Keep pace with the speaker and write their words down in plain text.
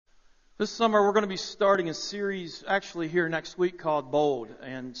This summer, we're going to be starting a series actually here next week called Bold.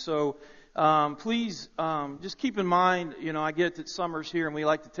 And so please just keep in mind, I get that summer's here and we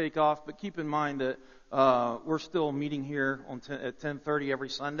like to take off, but keep in mind that we're still meeting here at 10:30 every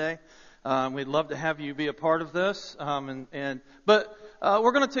Sunday. We'd love to have you be a part of this. But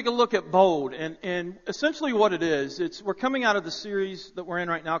we're going to take a look at Bold. And essentially what it is, we're coming out of the series that we're in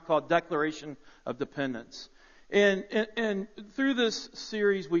right now called Declaration of Dependence. And through this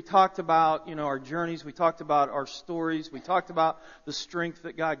series, we talked about, our journeys. We talked about our stories. We talked about the strength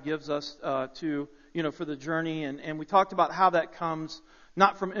that God gives us for the journey. And we talked about how that comes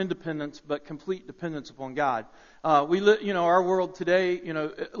not from independence, but complete dependence upon God. Our world today,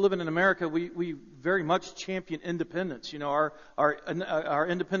 living in America, we very much champion independence. Our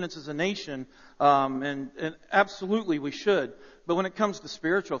independence as a nation, and absolutely we should. But when it comes to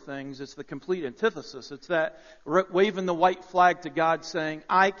spiritual things, it's the complete antithesis. It's that waving the white flag to God saying,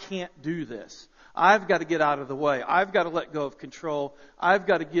 I can't do this. I've got to get out of the way. I've got to let go of control. I've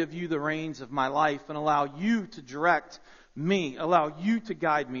got to give you the reins of my life and allow you to direct me, allow you to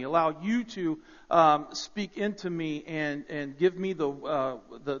guide me, allow you to speak into me and give me the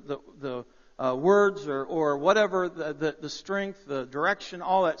words or whatever, the strength, the direction,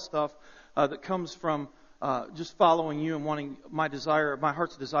 all that stuff that comes from just following you and wanting my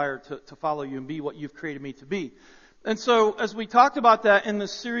heart's desire to follow you and be what you've created me to be. And so, as we talked about that in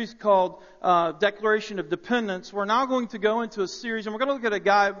this series called Declaration of Dependence, we're now going to go into a series, and we're going to look at a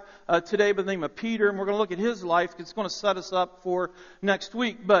guy today by the name of Peter, and we're going to look at his life, because it's going to set us up for next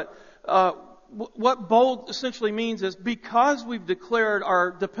week. But what bold essentially means is because we've declared our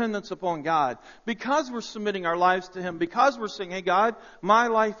dependence upon God, because we're submitting our lives to Him, because we're saying, hey God, my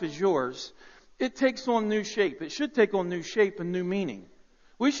life is yours, it takes on new shape. It should take on new shape and new meaning.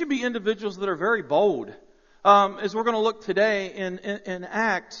 We should be individuals that are very bold. As we're going to look today in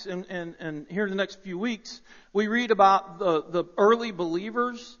Acts and here in the next few weeks, we read about the early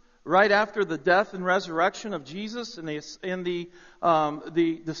believers right after the death and resurrection of Jesus and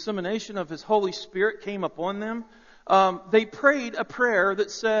the dissemination of His Holy Spirit came upon them. They prayed a prayer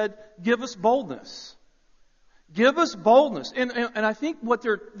that said, give us boldness. Give us boldness. And I think what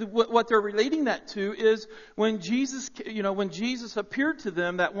they're relating that to is when Jesus appeared to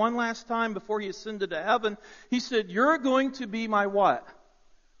them that one last time before He ascended to heaven, He said, you're going to be my what?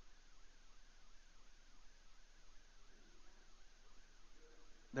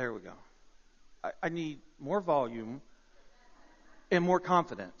 There we go. I need more volume and more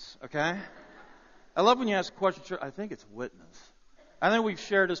confidence, okay? I love when you ask a question. I think it's witness. I know we've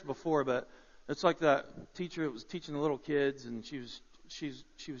shared this before, but it's like that teacher that was teaching the little kids, and she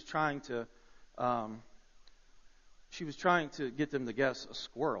was trying to get them to guess a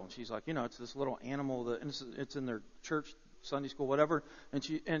squirrel. And she's like, it's this little animal that, and it's in their church Sunday school, whatever. And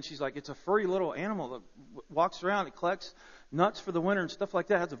she's like, it's a furry little animal that walks around. It collects nuts for the winter and stuff like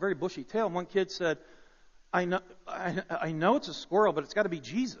that. It has a very bushy tail. And one kid said, I know it's a squirrel, but it's got to be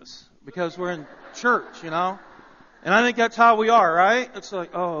Jesus because we're in church, And I think that's how we are, right? It's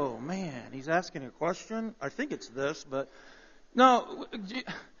like, oh man, he's asking a question. I think it's this, but no.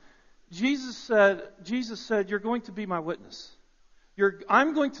 Jesus said, you're going to be my witness.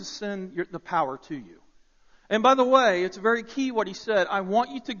 I'm going to send the power to you. And by the way, it's very key what He said. I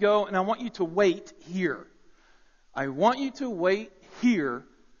want you to go and I want you to wait here. I want you to wait here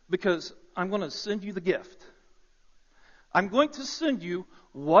because I'm going to send you the gift. I'm going to send you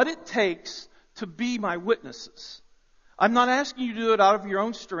what it takes to be my witnesses. I'm not asking you to do it out of your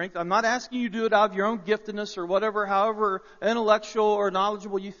own strength. I'm not asking you to do it out of your own giftedness or whatever, however intellectual or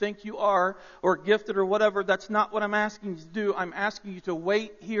knowledgeable you think you are or gifted or whatever. That's not what I'm asking you to do. I'm asking you to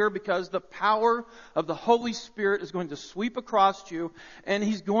wait here because the power of the Holy Spirit is going to sweep across you and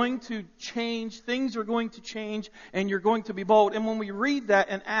He's going to change. Things are going to change and you're going to be bold. And when we read that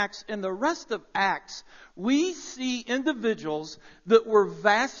in Acts and the rest of Acts, we see individuals that were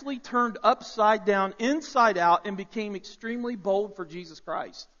vastly turned upside down, inside out, and became extremely bold for Jesus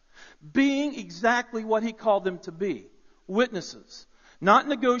Christ. Being exactly what He called them to be. Witnesses. Not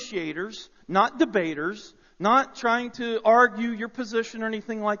negotiators, not debaters, not trying to argue your position or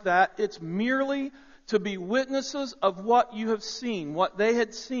anything like that. It's merely to be witnesses of what you have seen, what they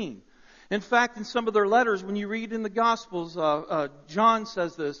had seen. In fact, in some of their letters, when you read in the Gospels, John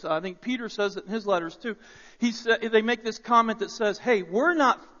says this. I think Peter says it in his letters too. They make this comment that says, "Hey, we're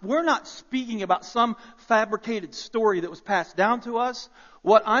not speaking about some fabricated story that was passed down to us.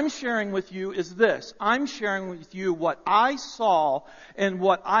 What I'm sharing with you is this. I'm sharing with you what I saw and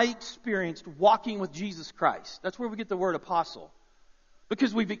what I experienced walking with Jesus Christ." That's where we get the word apostle,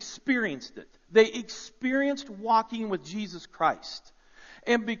 because we've experienced it. They experienced walking with Jesus Christ.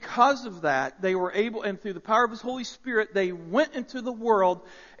 And because of that, they were able, and through the power of His Holy Spirit, they went into the world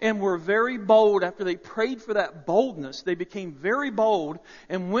and were very bold. After they prayed for that boldness, they became very bold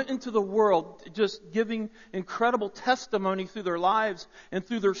and went into the world just giving incredible testimony through their lives and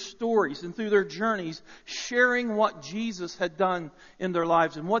through their stories and through their journeys, sharing what Jesus had done in their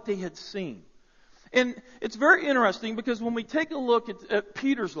lives and what they had seen. And it's very interesting because when we take a look at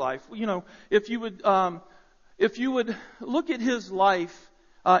Peter's life, if you would look at his life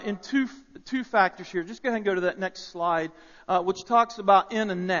in two factors here. Just go ahead and go to that next slide, which talks about in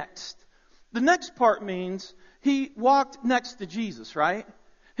and next. The next part means he walked next to Jesus, right?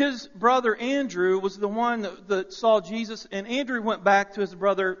 His brother Andrew was the one that saw Jesus, and Andrew went back to his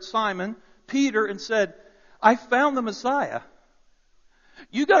brother Simon, Peter, and said, I found the Messiah.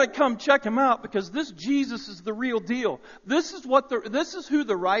 You got to come check him out because this Jesus is the real deal. This is who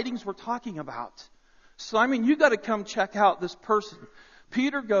the writings were talking about. Simon, you got to come check out this person.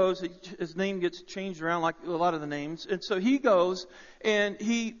 Peter goes, his name gets changed around like a lot of the names. And so he goes and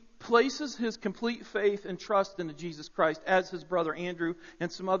he places his complete faith and trust into Jesus Christ as his brother Andrew and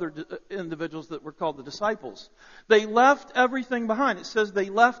some other individuals that were called the disciples. They left everything behind. It says they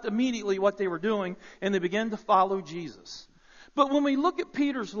left immediately what they were doing and they began to follow Jesus. But when we look at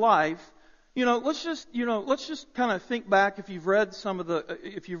Peter's life, let's just kind of think back if you've read through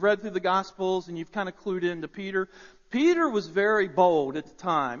the Gospels and you've kind of clued into Peter. Peter was very bold at the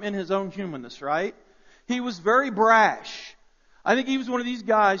time in his own humanness, right? He was very brash. I think he was one of these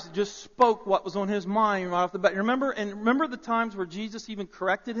guys that just spoke what was on his mind right off the bat. Remember the times where Jesus even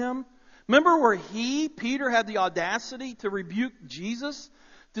corrected him? Remember where Peter had the audacity to rebuke Jesus?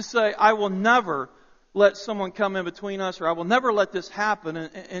 To say, I will never let someone come in between us, or I will never let this happen.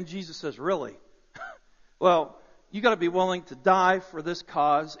 And Jesus says, really? Well, you got to be willing to die for this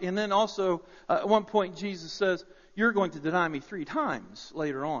cause. And then also, at one point, Jesus says, you're going to deny me 3 times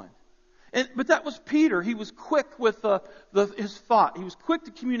later on. But that was Peter. He was quick with his thought. He was quick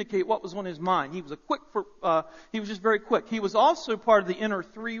to communicate what was on his mind. He was just very quick. He was also part of the inner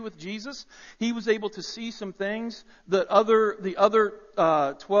 3 with Jesus. He was able to see some things that the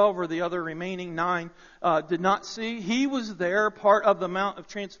other 12 or the other remaining 9 did not see. He was there, part of the Mount of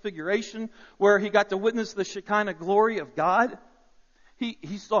Transfiguration, where he got to witness the Shekinah glory of God.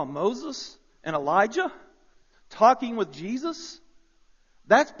 He saw Moses and Elijah talking with Jesus.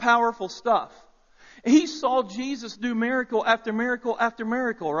 That's powerful stuff. He saw Jesus do miracle after miracle after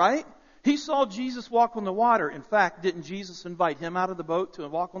miracle, right? He saw Jesus walk on the water. In fact, didn't Jesus invite him out of the boat to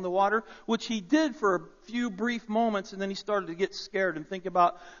walk on the water? Which he did for a few brief moments, and then he started to get scared and think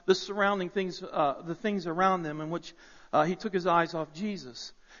about the surrounding things, the things around them, in which he took his eyes off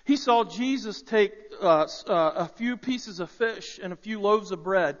Jesus. He saw Jesus take a few pieces of fish and a few loaves of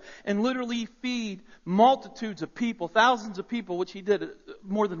bread and literally feed multitudes of people, thousands of people, which he did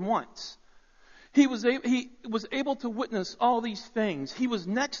more than once. He was able to witness all these things. He was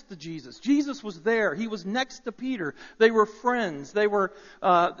next to Jesus. Jesus was there. He was next to Peter. They were friends. It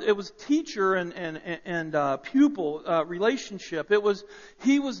was teacher and pupil relationship.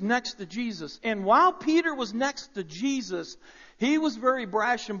 He was next to Jesus. And while Peter was next to Jesus, he was very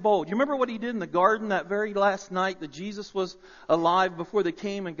brash and bold. You remember what he did in the garden that very last night that Jesus was alive before they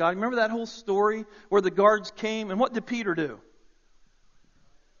came and got him? Remember that whole story where the guards came? And what did Peter do?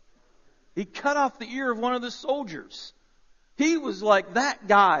 He cut off the ear of one of the soldiers. He was like that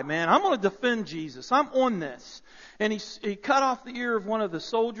guy, man. I'm going to defend Jesus. I'm on this. And he cut off the ear of one of the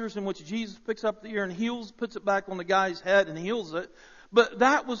soldiers, in which Jesus picks up the ear and puts it back on the guy's head and heals it. But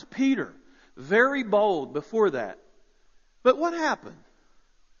that was Peter. Very bold before that. But what happened?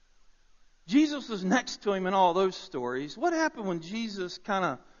 Jesus was next to him in all those stories. What happened when Jesus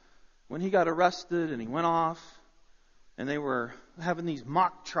when he got arrested and he went off and they were having these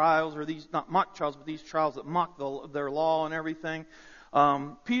mock trials, or these, not mock trials, but these trials that mock their law and everything.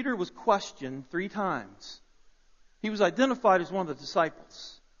 Peter was questioned 3 times. He was identified as one of the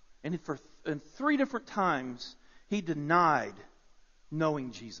disciples. And in 3 different times, he denied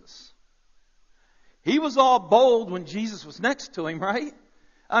knowing Jesus. He was all bold when Jesus was next to him, right?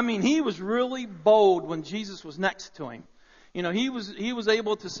 I mean, he was really bold when Jesus was next to him. He was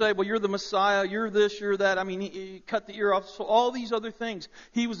able to say, well, you're the Messiah, you're this, you're that. I mean, he cut the ear off. So all these other things,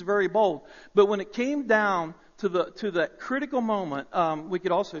 he was very bold. But when it came down to that critical moment, we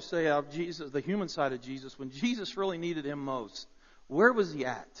could also say of Jesus, the human side of Jesus, when Jesus really needed him most, where was he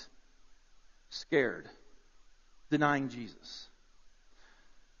at? Scared. Denying Jesus.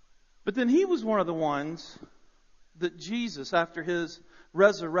 But then he was one of the ones that Jesus, after his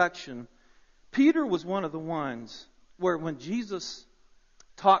resurrection, Peter was one of the ones where when Jesus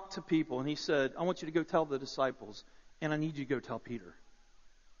talked to people and he said, I want you to go tell the disciples, and I need you to go tell Peter.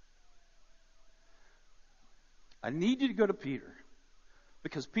 I need you to go to Peter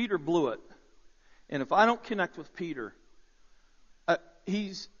because Peter blew it. And if I don't connect with Peter,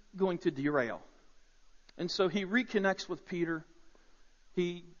 he's going to derail. And so he reconnects with Peter.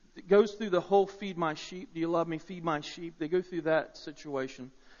 He goes through the whole feed my sheep. Do you love me? Feed my sheep. They go through that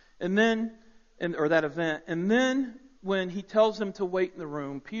situation. And then, or that event. And then when he tells them to wait in the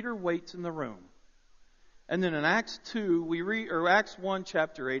room, Peter waits in the room. And then in Acts 1,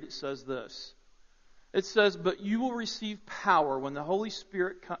 chapter 8, it says this. It says, "But you will receive power when the Holy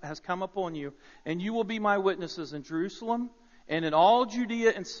Spirit has come upon you, and you will be my witnesses in Jerusalem and in all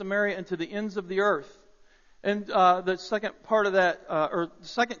Judea and Samaria and to the ends of the earth." And the second part of that, or the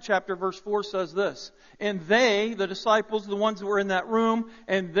second chapter, verse 4 says this. "And they," the disciples, the ones that were in that room,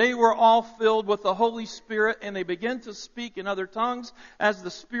 "and they were all filled with the Holy Spirit, and they began to speak in other tongues as the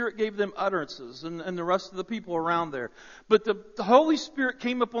Spirit gave them utterances," and the rest of the people around there. But the Holy Spirit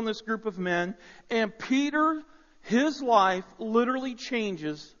came upon this group of men, and Peter, his life literally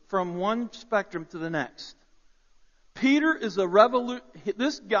changes from one spectrum to the next. Peter is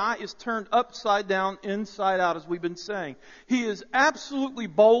this guy is turned upside down, inside out, as we've been saying. He is absolutely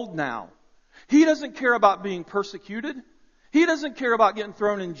bold now. He doesn't care about being persecuted. He doesn't care about getting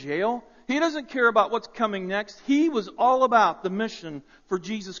thrown in jail. He doesn't care about what's coming next. He was all about the mission for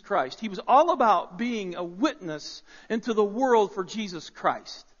Jesus Christ. He was all about being a witness into the world for Jesus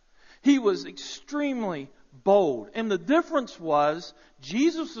Christ. He was extremely bold. And the difference was,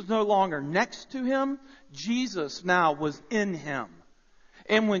 Jesus was no longer next to him. Jesus now was in him.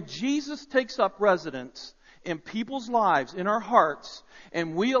 And when Jesus takes up residence in people's lives, in our hearts,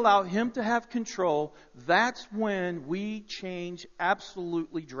 and we allow him to have control, that's when we change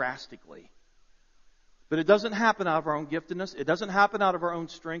absolutely drastically. But it doesn't happen out of our own giftedness. It doesn't happen out of our own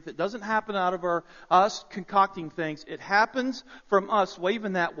strength. It doesn't happen out of us concocting things. It happens from us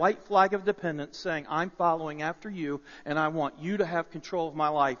waving that white flag of dependence, saying, "I'm following after you, and I want you to have control of my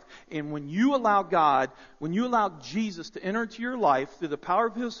life." And when you allow God, when you allow Jesus to enter into your life through the power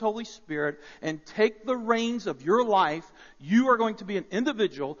of His Holy Spirit and take the reins of your life, you are going to be an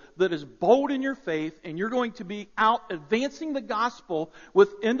individual that is bold in your faith, and you're going to be out advancing the gospel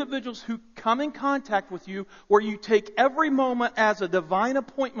with individuals who come in contact with you, where you take every moment as a divine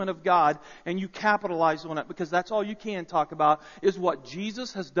appointment of God and you capitalize on it, because that's all you can talk about is what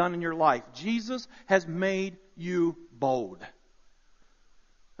Jesus has done in your life. Jesus has made you bold.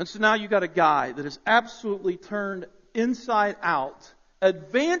 And so now you got a guy that is absolutely turned inside out,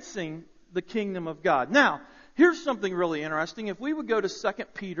 advancing the kingdom of God. Now, here's something really interesting. If we would go to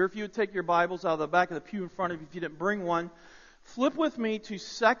 2 Peter, if you would take your Bibles out of the back of the pew in front of you, if you didn't bring one, flip with me to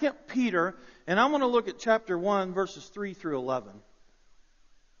 2 Peter, and I want to look at chapter 1, verses 3 through 11.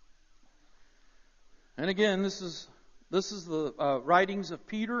 And again, this is the writings of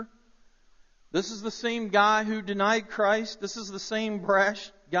Peter. This is the same guy who denied Christ. This is the same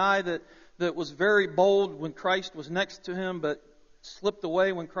brash guy that was very bold when Christ was next to him, but slipped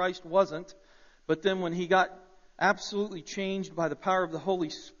away when Christ wasn't. But then when he got absolutely changed by the power of the Holy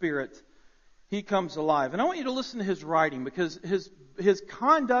Spirit, he comes alive. And I want you to listen to his writing, because his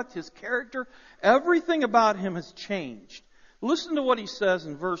conduct, his character, everything about him has changed. Listen to what he says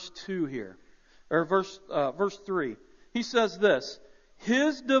in verse 2 here, or verse 3. He says this: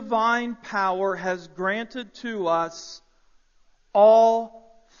 "His divine power has granted to us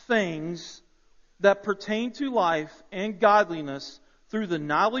all things that pertain to life and godliness through the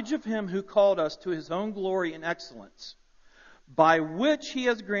knowledge of Him who called us to His own glory and excellence, by which He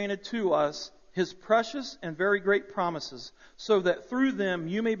has granted to us His precious and very great promises, so that through them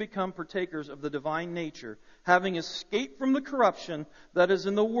you may become partakers of the divine nature, having escaped from the corruption that is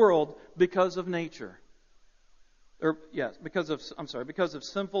in the world because of nature." Because of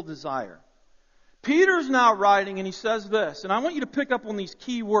sinful desire. Peter's now writing, and he says this, and I want you to pick up on these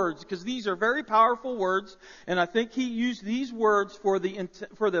key words, because these are very powerful words, and I think he used these words for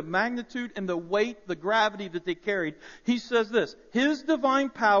the magnitude and the weight, the gravity that they carried. He says this: "His divine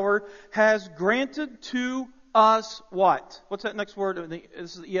power has granted to us" what? What's that next word?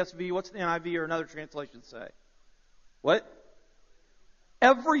 This is the ESV. What's the NIV or another translation say? What?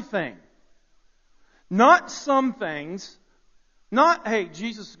 Everything. Not some things. Not, hey,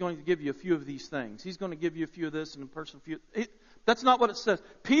 Jesus is going to give you a few of these things. He's going to give you a few of this and a person a few. That's not what it says.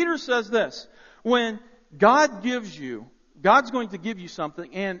 Peter says this: when God gives you, God's going to give you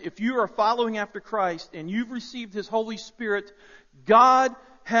something, and if you are following after Christ and you've received His Holy Spirit, God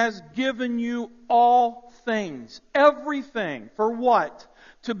has given you all things. Everything. For what?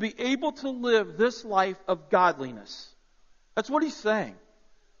 To be able to live this life of godliness. That's what He's saying.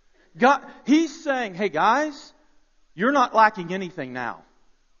 He's saying, hey guys, you're not lacking anything now.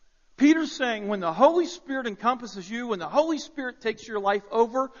 Peter's saying when the Holy Spirit encompasses you, when the Holy Spirit takes your life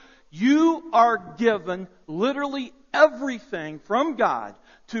over, you are given literally everything from God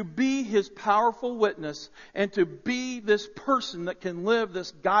to be His powerful witness and to be this person that can live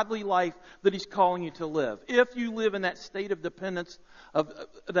this godly life that He's calling you to live. If you live in that state of dependence,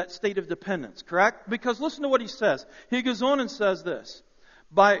 correct? Because listen to what he says. He goes on and says this.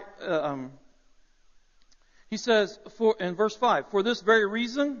 He says, in verse 5, for this very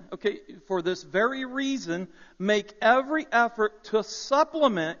reason, make every effort to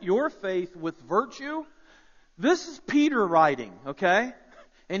supplement your faith with virtue. This is Peter writing, okay?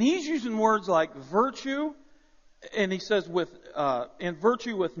 And he's using words like virtue, and he says and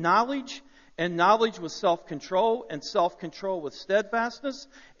virtue with knowledge, and knowledge with self-control, and self-control with steadfastness,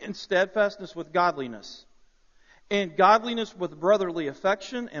 and steadfastness with godliness, and godliness with brotherly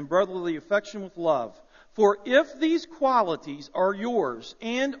affection, and brotherly affection with love. For if these qualities are yours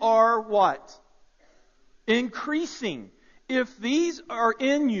and are what? Increasing. If these are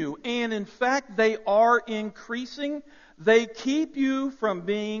in you, and in fact they are increasing, they keep you from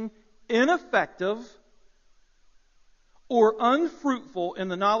being ineffective or unfruitful in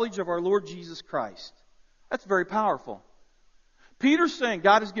the knowledge of our Lord Jesus Christ. That's very powerful. Peter's saying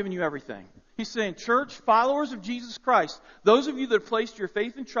God has given you everything. He's saying, church, followers of Jesus Christ, those of you that have placed your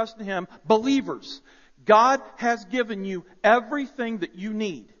faith and trust in Him, believers, God has given you everything that you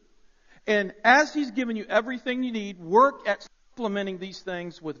need. And as He's given you everything you need, work at supplementing these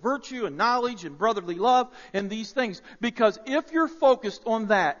things with virtue and knowledge and brotherly love and these things. Because if you're focused on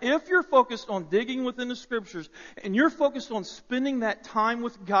that, if you're focused on digging within the Scriptures, and you're focused on spending that time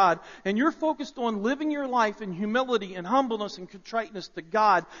with God, and you're focused on living your life in humility and humbleness and contriteness to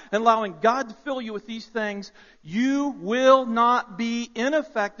God, and allowing God to fill you with these things, you will not be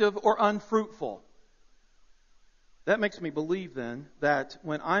ineffective or unfruitful. That makes me believe then that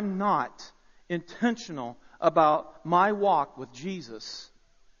when I'm not intentional about my walk with Jesus,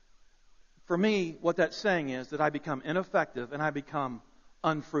 for me, what that's saying is that I become ineffective and I become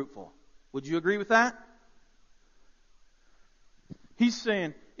unfruitful. Would you agree with that? He's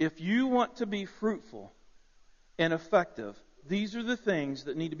saying, if you want to be fruitful and effective, these are the things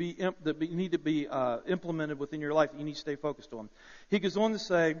that need to be implemented within your life that you need to stay focused on. He goes on to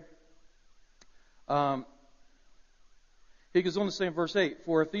say, in verse 8,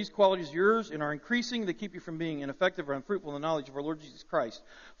 for if these qualities are yours and are increasing, they keep you from being ineffective or unfruitful in the knowledge of our Lord Jesus Christ.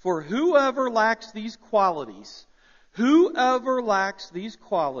 For whoever lacks these qualities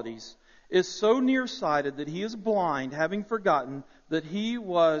is so nearsighted that he is blind, having forgotten that he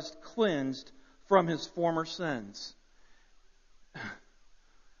was cleansed from his former sins.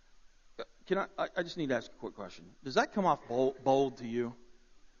 I just need to ask a quick question. Does that come off bold to you?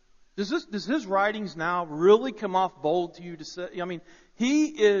 Does his writings now really come off bold to you to say? I mean, he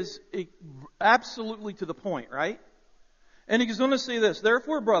is absolutely to the point, right? And he goes on to say this,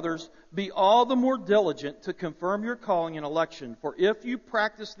 therefore, brothers, be all the more diligent to confirm your calling and election. For if you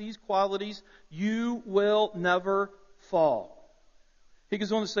practice these qualities, you will never fall. He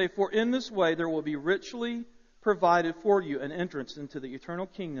goes on to say, for in this way there will be richly provided for you an entrance into the eternal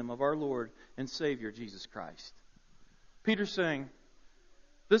kingdom of our Lord and Savior, Jesus Christ. Peter's saying,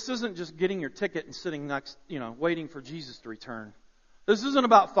 this isn't just getting your ticket and sitting next, waiting for Jesus to return. This isn't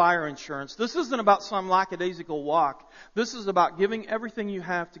about fire insurance. This isn't about some lackadaisical walk. This is about giving everything you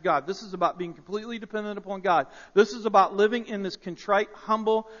have to God. This is about being completely dependent upon God. This is about living in this contrite,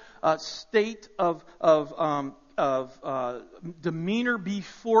 humble state of demeanor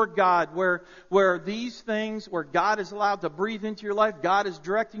before God, where these things, where God is allowed to breathe into your life, God is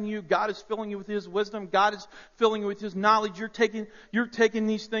directing you, God is filling you with His wisdom, God is filling you with His knowledge. You're taking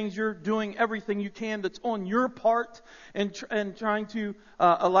these things, you're doing everything you can that's on your part, and trying to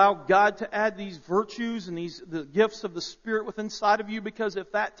allow God to add these virtues and the gifts of the Spirit within inside of you. Because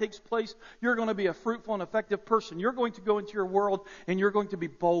if that takes place, you're going to be a fruitful and effective person. You're going to go into your world and you're going to be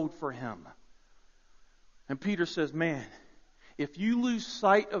bold for Him. And Peter says, man, if you lose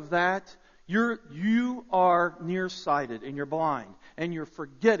sight of that, you are nearsighted and you're blind. And you're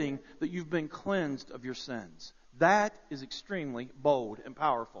forgetting that you've been cleansed of your sins. That is extremely bold and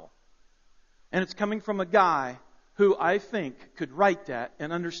powerful. And it's coming from a guy who I think could write that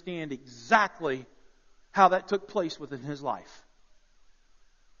and understand exactly how that took place within his life.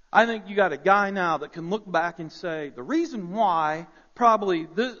 I think you got a guy now that can look back and say, the reason why probably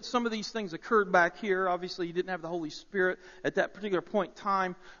some of these things occurred back here, obviously you didn't have the Holy Spirit at that particular point in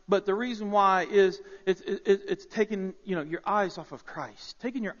time, but the reason why is it's taking your eyes off of Christ,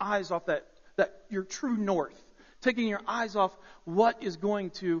 taking your eyes off that your true north, taking your eyes off what is going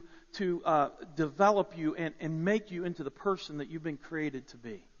to develop you and make you into the person that you've been created to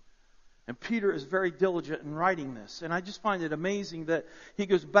be. And Peter is very diligent in writing this. And I just find it amazing that he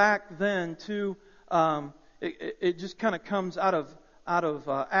goes back then to, it just kind of comes out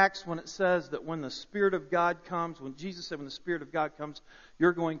of Acts when it says that when the Spirit of God comes, when Jesus said when the Spirit of God comes,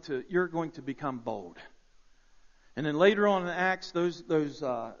 you're going to become bold. And then later on in Acts,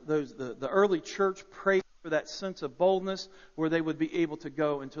 the early church prayed for that sense of boldness where they would be able to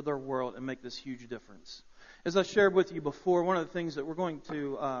go into their world and make this huge difference. As I shared with you before, one of the things that we're going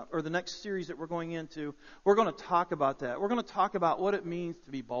to, or the next series that we're going into, we're going to talk about that. We're going to talk about what it means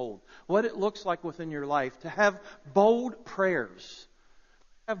to be bold, what it looks like within your life, to have bold prayers,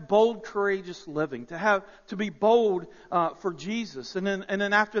 have bold, courageous living, to be bold for Jesus. And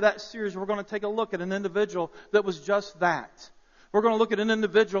then after that series, we're going to take a look at an individual that was just that. We're going to look at an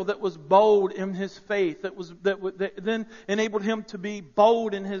individual that was bold in his faith, that then enabled him to be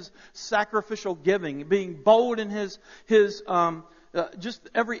bold in his sacrificial giving, being bold in his just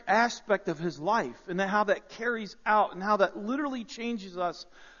every aspect of his life, and how that carries out, and how that literally changes us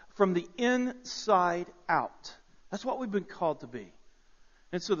from the inside out. That's what we've been called to be.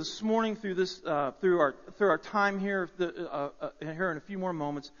 And so this morning, through our time here, here in a few more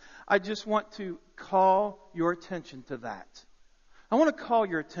moments, I just want to call your attention to that. I want to call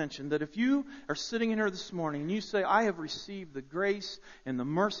your attention that if you are sitting in here this morning and you say, I have received the grace and the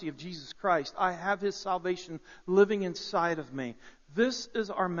mercy of Jesus Christ, I have His salvation living inside of me. This is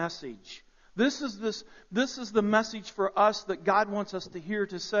our message. This is the message for us that God wants us to hear,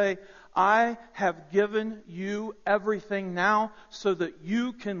 to say, I have given you everything now so that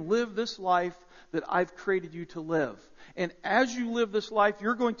you can live this life that I've created you to live. And as you live this life,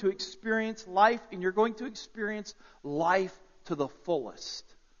 you're going to experience life, and you're going to experience life to the fullest.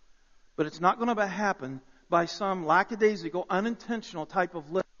 But it's not going to happen by some lackadaisical, unintentional type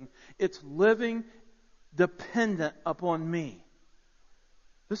of living. It's living dependent upon me.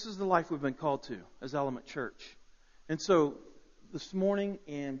 This is the life we've been called to as Element Church. And so this morning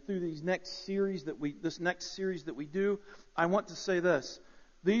and through this next series that we do, I want to say this.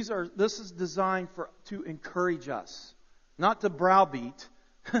 This is designed to encourage us, not to browbeat,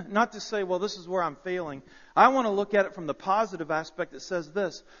 not to say, well, this is where I'm failing. I want to look at it from the positive aspect that says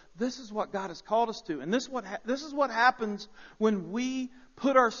this. This is what God has called us to. And this is what happens when we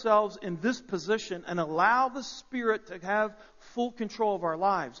put ourselves in this position and allow the Spirit to have full control of our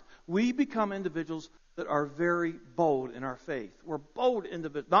lives. We become individuals that are very bold in our faith. We're bold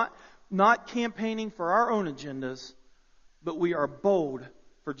individuals, not campaigning for our own agendas, but we are bold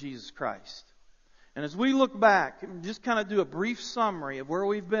for Jesus Christ. And as we look back and just kind of do a brief summary of where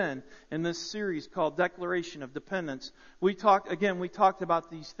we've been in this series called Declaration of Dependence, we talked about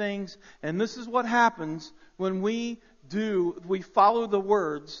these things, and this is what happens when we follow the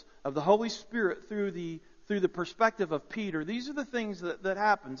words of the Holy Spirit through the perspective of Peter. These are the things that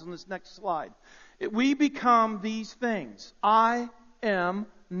happens on this next slide. We become these things. I am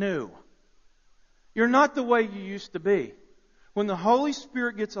new. You're not the way you used to be. When the Holy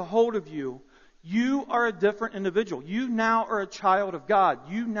Spirit gets a hold of you, you are a different individual. You now are a child of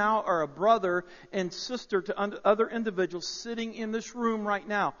God. You now are a brother and sister to other individuals sitting in this room right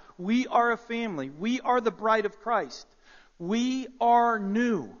now. We are a family. We are the bride of Christ. We are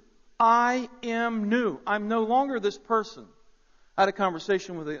new. I am new. I'm no longer this person. I had a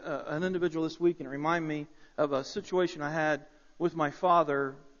conversation with an individual this week, and it reminded me of a situation I had with my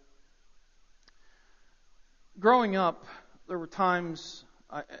father. Growing up, there were times,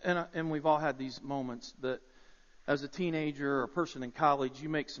 and we've all had these moments, that as a teenager or a person in college, you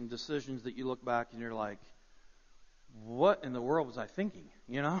make some decisions that you look back and you're like, what in the world was I thinking?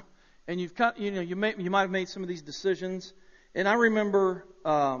 You know? And you might have made some of these decisions. And I remember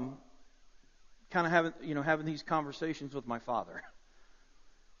kind of having these conversations with my father.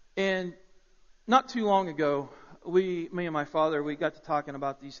 And not too long ago, me and my father, we got to talking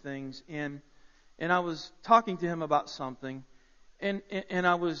about these things, and I was talking to him about something, and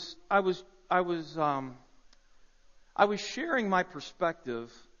I was sharing my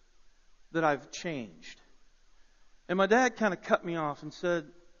perspective that I've changed. And my dad kind of cut me off and said,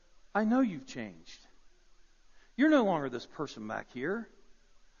 I know you've changed. You're no longer this person back here.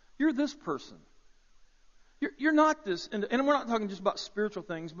 You're this person. You're not this, and we're not talking just about spiritual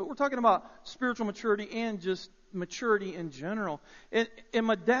things, but we're talking about spiritual maturity and just maturity in general. And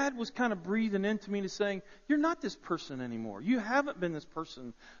my dad was kind of breathing into me to saying, you're not this person anymore. You haven't been this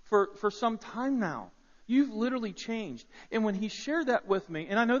person for some time now. You've literally changed. And when he shared that with me,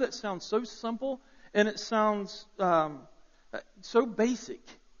 and I know that sounds so simple, and it sounds so basic,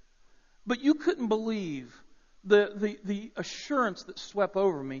 but you couldn't believe the assurance that swept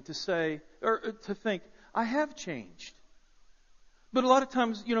over me to say, or to think, I have changed. But a lot of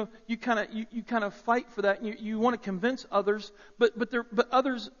times, you kind of fight for that, and you want to convince others, but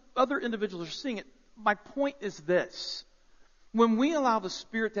other individuals are seeing it. My point is this: when we allow the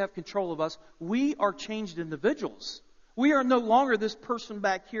Spirit to have control of us, we are changed individuals. We are no longer this person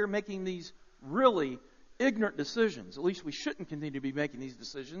back here making these really ignorant decisions. At least we shouldn't continue to be making these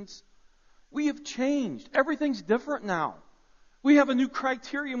decisions. We have changed. Everything's different now. We have a new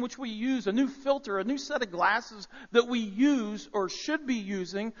criterion which we use, a new filter, a new set of glasses that we use or should be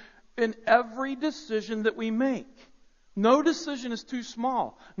using in every decision that we make. No decision is too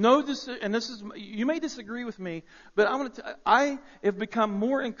small. And you may disagree with me, but I have become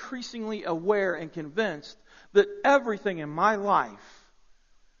more increasingly aware and convinced that everything in my life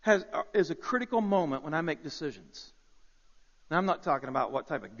is a critical moment when I make decisions. Now, I'm not talking about what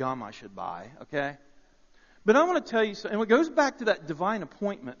type of gum I should buy, okay? But I want to tell you something, and it goes back to that divine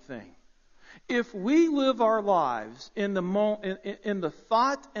appointment thing. If we live our lives in the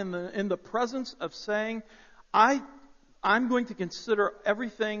thought and in the presence of saying, I'm going to consider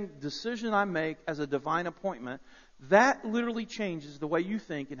every decision I make as a divine appointment, that literally changes the way you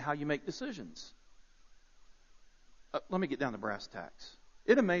think and how you make decisions. Let me get down to brass tacks.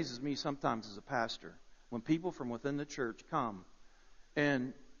 It amazes me sometimes as a pastor when people from within the church come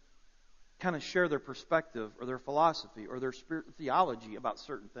and kind of share their perspective or their philosophy or their theology about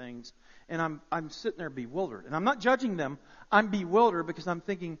certain things, and I'm sitting there bewildered. And I'm not judging them. I'm bewildered because I'm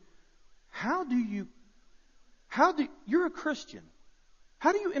thinking, you're a Christian.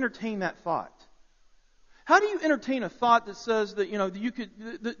 How do you entertain that thought? How do you entertain a thought that says that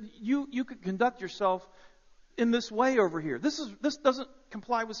you could conduct yourself in this way over here? This doesn't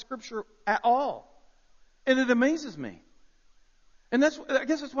comply with Scripture at all, and it amazes me. And I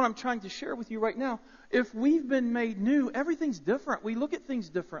guess that's what I'm trying to share with you right now. If we've been made new, everything's different. We look at things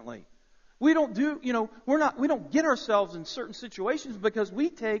differently. We don't we don't get ourselves in certain situations because we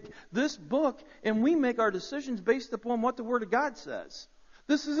take this book and we make our decisions based upon what the Word of God says.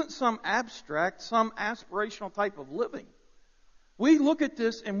 This isn't some abstract, some aspirational type of living. We look at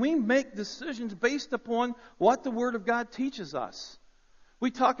this and we make decisions based upon what the Word of God teaches us. We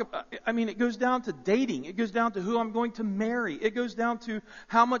talk about, it goes down to dating. It goes down to who I'm going to marry. It goes down to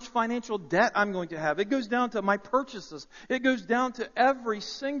how much financial debt I'm going to have. It goes down to my purchases. It goes down to every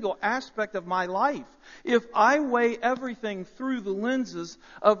single aspect of my life. If I weigh everything through the lenses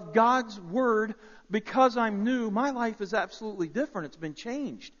of God's Word, because I'm new, my life is absolutely different. It's been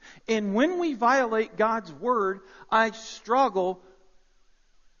changed. And when we violate God's Word, I struggle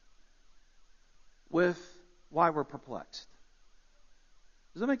with why we're perplexed.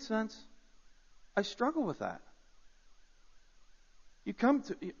 Does that make sense? I struggle with that.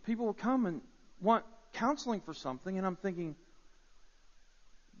 People will come and want counseling for something, and I'm thinking,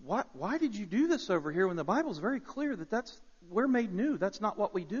 why did you do this over here when the Bible is very clear that we're made new? That's not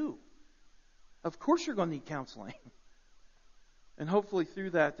what we do. Of course you're going to need counseling. And hopefully through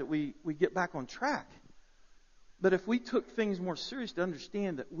that we get back on track. But if we took things more serious to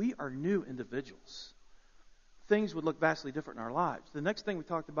understand that we are new individuals, things would look vastly different in our lives. The next thing we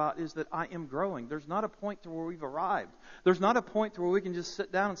talked about is that I am growing. There's not a point to where we've arrived. There's not a point to where we can just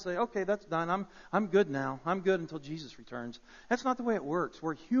sit down and say, okay, that's done. I'm good now. I'm good until Jesus returns. That's not the way it works.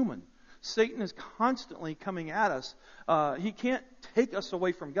 We're human. Satan is constantly coming at us. He can't take us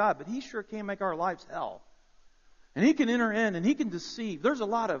away from God, but he sure can make our lives hell. And he can enter in and he can deceive. There's a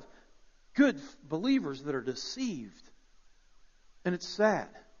lot of good believers that are deceived. And it's sad.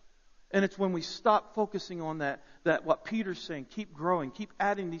 And it's when we stop focusing on that what Peter's saying, keep growing, keep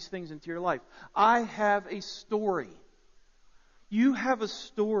adding these things into your life. I have a story. You have a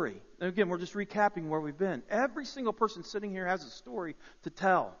story. And again, we're just recapping where we've been. Every single person sitting here has a story to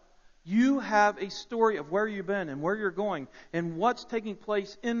tell. You have a story of where you've been and where you're going and what's taking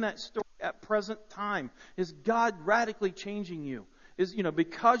place in that story at present time. Is God radically changing you?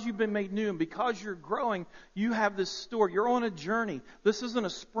 Because you've been made new and because you're growing, you have this story. You're on a journey. This isn't a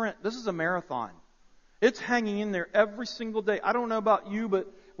sprint. This is a marathon. It's hanging in there every single day. I don't know about you,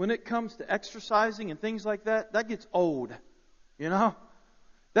 but when it comes to exercising and things like that, that gets old.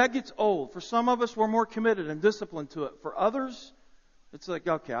 That gets old. For some of us, we're more committed and disciplined to it. For others, it's like,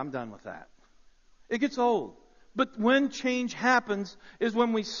 okay, I'm done with that. It gets old. But when change happens is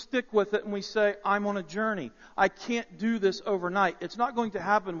when we stick with it and we say, I'm on a journey. I can't do this overnight. It's not going to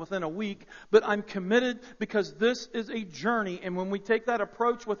happen within a week, but I'm committed because this is a journey. And when we take that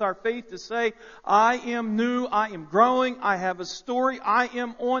approach with our faith to say, I am new, I am growing, I have a story, I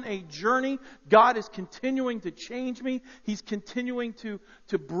am on a journey. God is continuing to change me. He's continuing to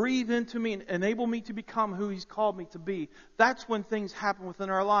breathe into me and enable me to become who He's called me to be. That's when things happen within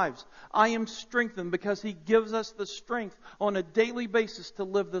our lives. I am strengthened because He gives us us the strength on a daily basis to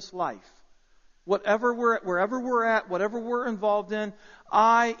live this life. Wherever we're at, whatever we're involved in,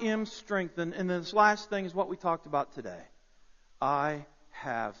 I am strengthened. And this last thing is what we talked about today. I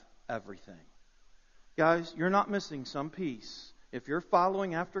have everything. Guys, you're not missing some piece. If you're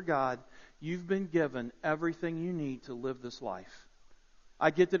following after God, you've been given everything you need to live this life. I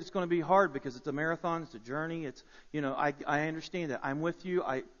get that it's going to be hard because it's a marathon, it's a journey. I understand that. I'm with you.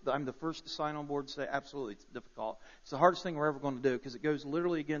 I'm the first to sign on board and say, absolutely, it's difficult. It's the hardest thing we're ever going to do because it goes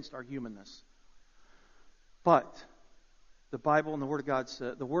literally against our humanness. But the Bible and the Word of God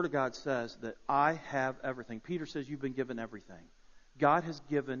says that I have everything. Peter says you've been given everything. God has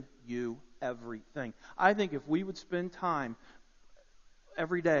given you everything. I think if we would spend time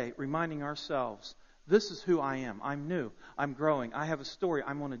every day reminding ourselves, this is who I am. I'm new. I'm growing. I have a story.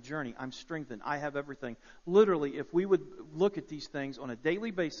 I'm on a journey. I'm strengthened. I have everything. Literally, if we would look at these things on a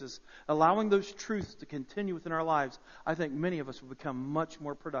daily basis, allowing those truths to continue within our lives, I think many of us will become much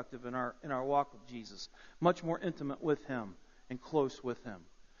more productive in our walk with Jesus, much more intimate with Him and close with Him.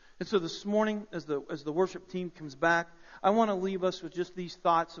 And so this morning, as the worship team comes back, I want to leave us with just these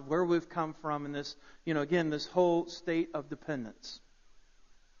thoughts of where we've come from in this, this whole state of dependence.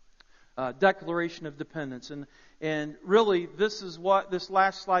 Declaration of dependence. And really, this is what this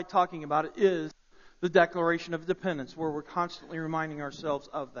last slide talking about it is, the declaration of dependence, where we're constantly reminding ourselves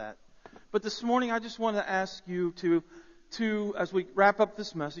of that. But this morning, I just want to ask you to, as we wrap up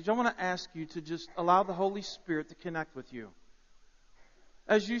this message, I want to ask you to just allow the Holy Spirit to connect with you.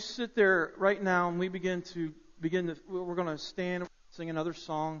 As you sit there right now and we we're going to stand and sing another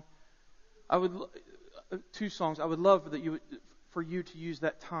song. Two songs. I would love for you to use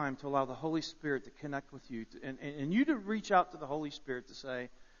that time to allow the Holy Spirit to connect with you and you to reach out to the Holy Spirit to say,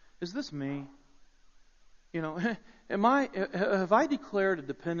 is this me? Have I declared a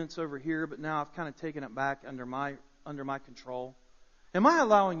dependence over here, but now I've kind of taken it back under my control? Am I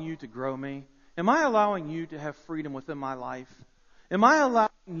allowing you to grow me? Am I allowing you to have freedom within my life? Am I allowing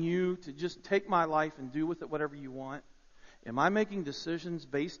you to just take my life and do with it whatever you want? Am I making decisions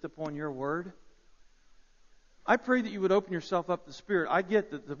based upon your word? I pray that you would open yourself up to the Spirit. I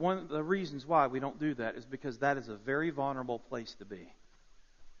get that one of the reasons why we don't do that is because that is a very vulnerable place to be.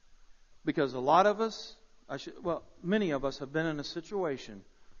 Because a lot of us, many of us have been in a situation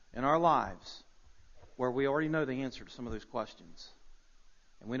in our lives where we already know the answer to some of those questions.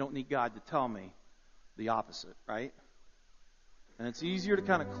 And we don't need God to tell me the opposite, right? And it's easier to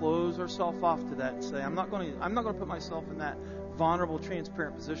kind of close ourselves off to that and say, I'm not going to put myself in that vulnerable,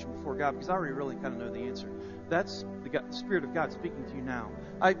 transparent position before God because I already really kind of know the answer. That's the Spirit of God speaking to you now.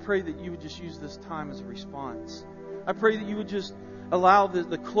 I pray that you would just use this time as a response. I pray that you would just allow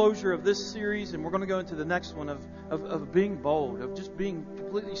the closure of this series, and we're going to go into the next one of being bold, of just being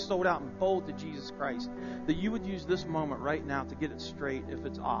completely sold out and bold to Jesus Christ. That you would use this moment right now to get it straight if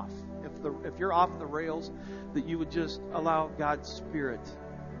it's off. If you're off the rails, that you would just allow God's Spirit,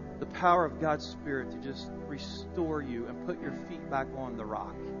 the power of God's Spirit to just restore you and put your feet back on the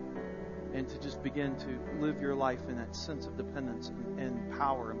rock. And to just begin to live your life in that sense of dependence and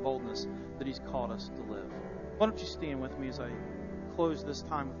power and boldness that He's called us to live. Why don't you stand with me as I close this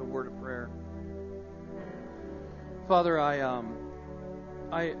time with a word of prayer. Father,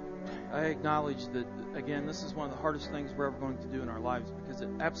 I acknowledge that, again, this is one of the hardest things we're ever going to do in our lives because it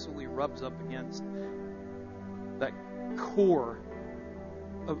absolutely rubs up against that core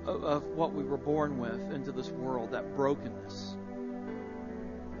of what we were born with into this world, that brokenness.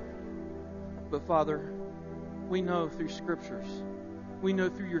 But Father, we know through Scriptures, we know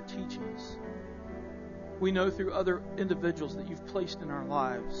through your teachings, we know through other individuals that you've placed in our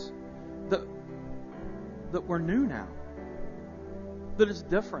lives that we're new now, that it's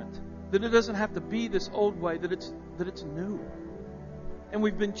different, that it doesn't have to be this old way, that it's new, and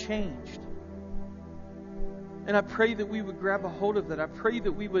we've been changed. And I pray that we would grab a hold of that. I pray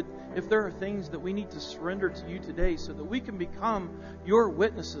that we would, if there are things that we need to surrender to you today so that we can become your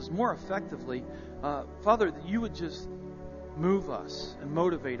witnesses more effectively, Father, that you would just move us and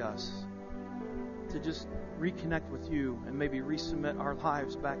motivate us to just reconnect with you and maybe resubmit our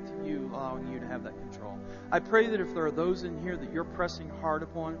lives back to you, allowing you to have that control. I pray that if there are those in here that you're pressing hard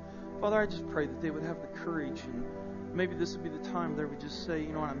upon, Father, I just pray that they would have the courage, and maybe this would be the time they would just say,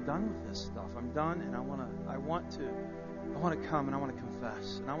 you know what, I'm done with this stuff. I'm done, and I want to come and I want to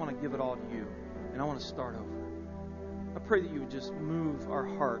confess, and I want to give it all to you, and I want to start over. I pray that you would just move our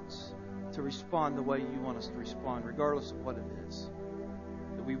hearts to respond the way you want us to respond, regardless of what it is.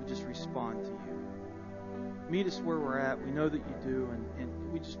 That we would just respond to you. Meet us where we're at. We know that you do, and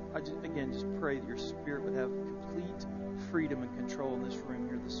I just pray that your Spirit would have complete freedom and control in this room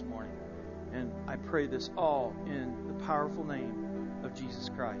here this morning. And I pray this all in the powerful name of Jesus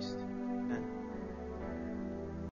Christ.